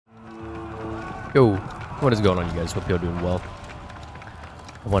Yo, what is going on, you guys? Hope y'all doing well.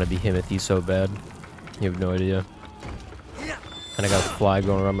 I want to be Himothy so bad. You have no idea. And I got a fly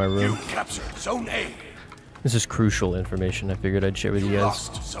going around my room. Captured Zone A. This is crucial information I figured I'd share with you guys.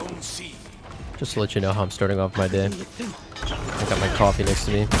 Lost Zone C. Just to let you know how I'm starting off my day. I got my coffee next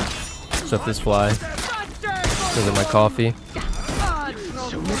to me. So if this fly goes in my coffee,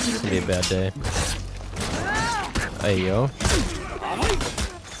 it's gonna be a bad day. Hey, yo.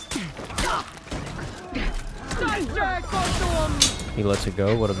 He lets it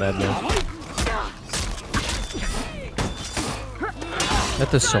go. What a madman.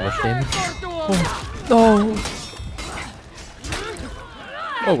 That does so much damage. Oh, no.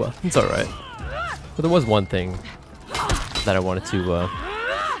 Oh well, it's alright. But there was one thing that I wanted to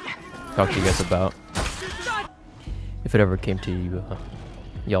talk to you guys about. If it ever came to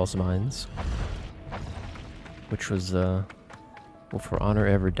y'all's minds. Which was, will For Honor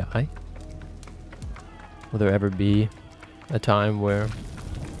ever die? Will there ever be a time where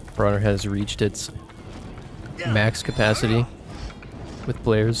For Honor has reached its max capacity with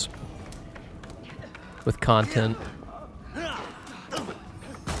players, with content,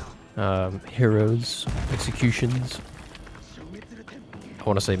 heroes, executions? I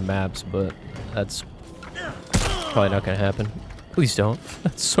want to say maps, but that's probably not going to happen. Please don't.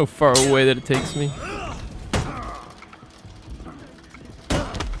 That's so far away that it takes me.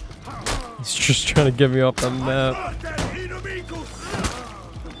 He's just trying to get me off the map.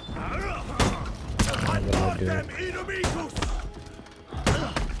 What am I doing?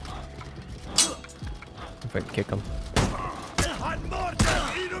 If I can kick him.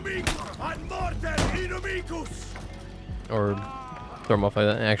 Or throw him off like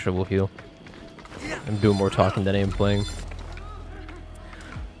that. Actually, we'll heal. I'm doing more talking than I am playing.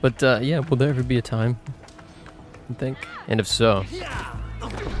 But yeah, will there ever be a time, I think? And if so,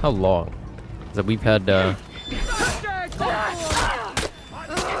 how long? That we've had had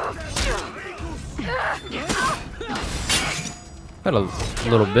a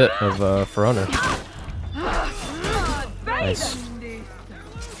little bit of For Honor. Nice.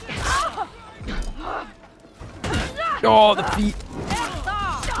 Oh, the feet!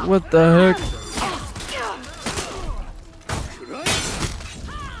 What the heck?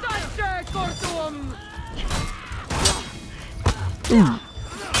 Ooh.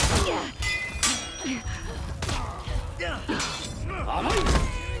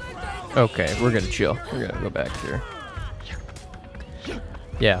 Okay, we're gonna chill. We're gonna go back here.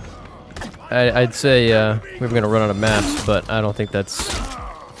 Yeah. I'd say we were gonna run out of maps, but I don't think that's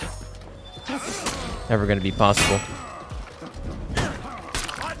ever gonna be possible.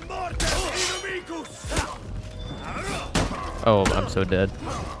 Oh, I'm so dead.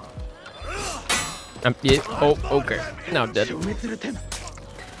 Yeah, oh, okay. Now I'm dead.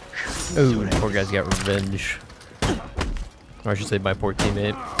 Ooh, poor guy's got revenge. Or I should say my poor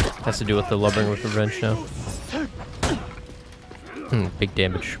teammate. Has to do with the Lubbering with revenge now. Big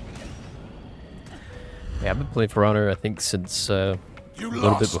damage. Yeah, I've been playing For Honor, I think, since a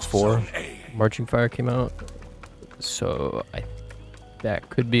little bit before Marching Fire came out. So, that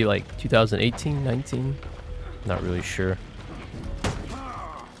could be like 2018, 19? Not really sure.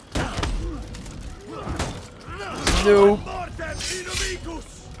 Nope.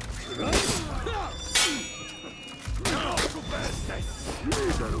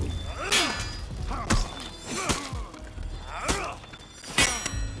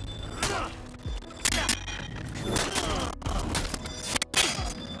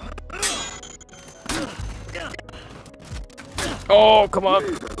 Oh, come on.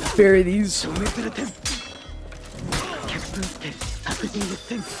 Bury these. I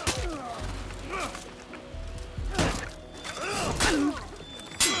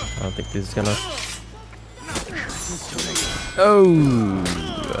don't think this is gonna... Oh!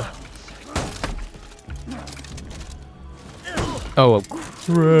 Oh,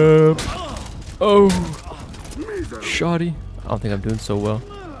 crap! Oh! Shoddy. I don't think I'm doing so well.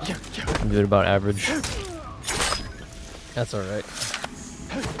 I'm doing about average. That's alright.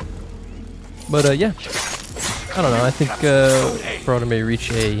 But, yeah. I don't know, I think, For Honor may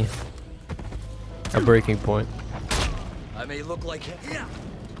reach a breaking point. I may look like him.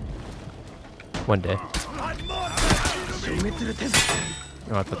 One day. Oh,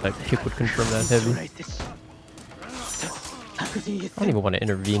 I thought that kick would confirm that heavy. I don't even want to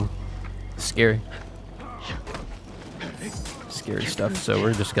intervene. Scary. Scary stuff, so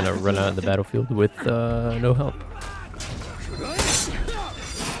we're just gonna run out of the battlefield with no help.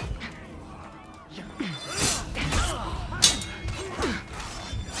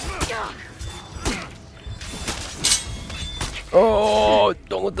 Oh,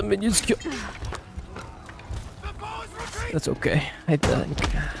 don't let the minions kill. That's okay. I think.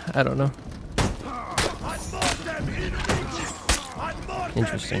 I don't know.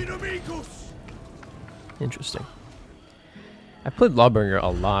 Interesting. Interesting. I played Lawbringer a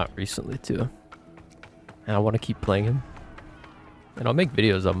lot recently too. And I want to keep playing him. And I'll make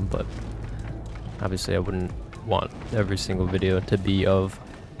videos of him, but obviously I wouldn't want every single video to be of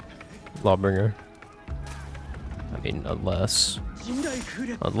Lawbringer. I mean, unless...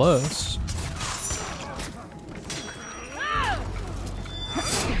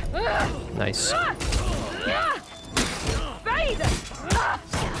 Nice.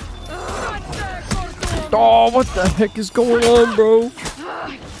 Oh, what the heck is going on, bro?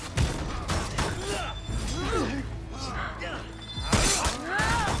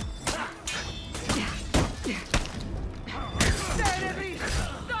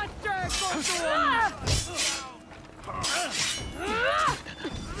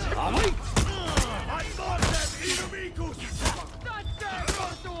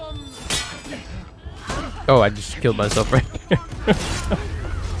 Oh, I just killed myself right here.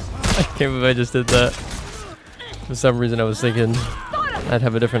 I can't believe I just did that. For some reason I was thinking I'd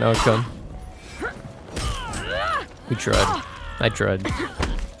have a different outcome. We tried. I tried.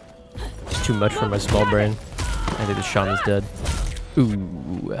 It's too much for my small brain. I think the shaman's dead.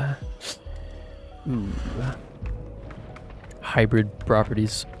 Ooh. Ooh. Hybrid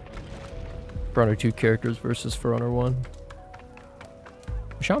properties. For Honor 2 characters versus For Honor 1.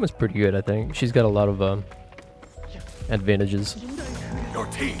 Shaman's pretty good, I think. She's got a lot of advantages. Your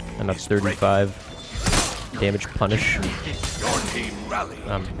team And a 35 damage punish. Your team rally.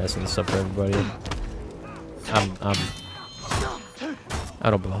 I'm messing this up for everybody. I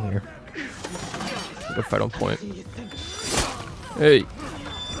don't belong here. Go fight on point. Hey.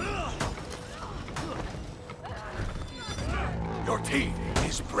 Your team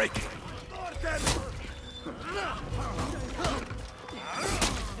is breaking.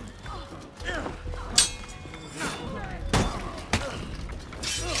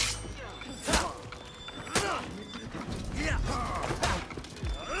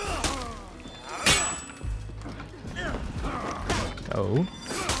 Oh.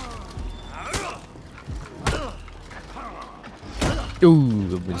 Ooh,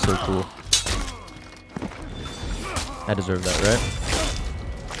 that would be so cool. I deserve that, right?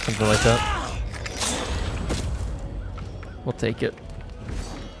 Something like that. We'll take it.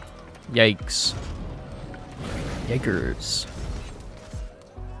 Yikes. Yikers.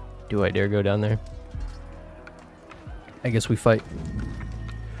 Do I dare go down there? I guess we fight.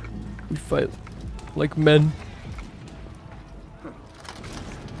 We fight like men.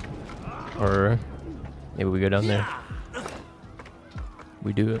 Or maybe we go down there.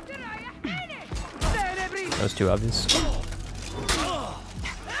 We do it. That was too obvious.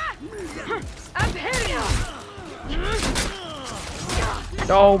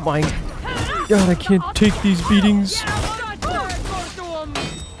 Oh my god, I can't take these beatings.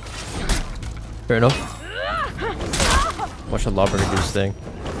 Fair enough. Watch the Lawbringer do his thing.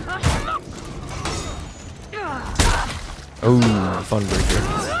 Oh, fun breaker.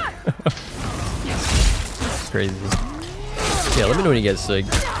 Crazy. Yeah, let me know when you get Sig.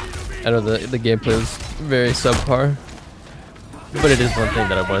 I know the gameplay was very subpar, but it is one thing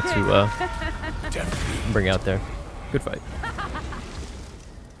that I wanted to bring out there. Good fight.